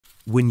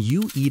When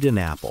you eat an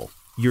apple,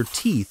 your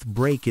teeth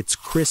break its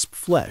crisp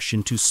flesh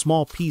into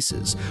small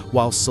pieces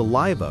while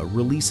saliva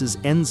releases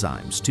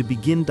enzymes to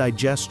begin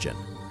digestion.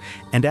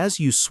 And as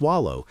you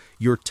swallow,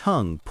 your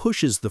tongue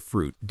pushes the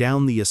fruit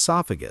down the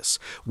esophagus,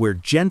 where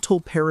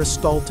gentle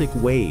peristaltic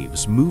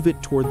waves move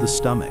it toward the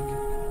stomach.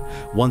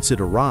 Once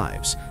it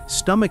arrives,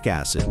 stomach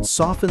acid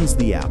softens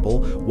the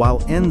apple while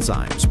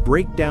enzymes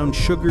break down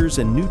sugars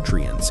and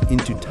nutrients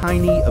into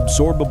tiny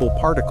absorbable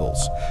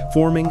particles,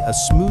 forming a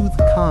smooth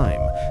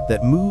chyme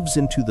that moves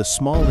into the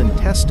small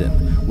intestine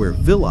where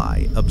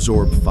villi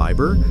absorb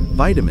fiber,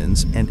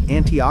 vitamins, and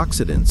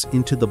antioxidants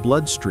into the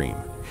bloodstream,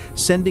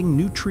 sending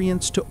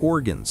nutrients to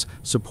organs,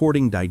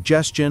 supporting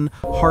digestion,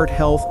 heart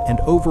health, and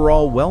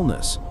overall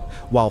wellness,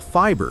 while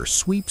fiber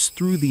sweeps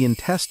through the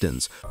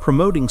intestines,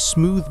 promoting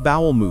smooth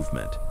bowel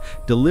movement,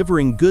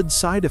 delivering good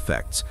side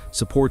effects,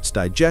 supports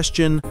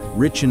digestion,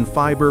 rich in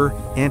fiber,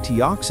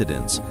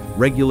 antioxidants,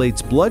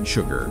 regulates blood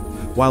sugar,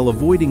 while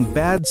avoiding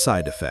bad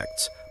side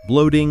effects,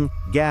 bloating,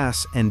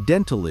 gas, and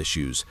dental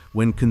issues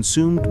when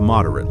consumed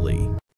moderately.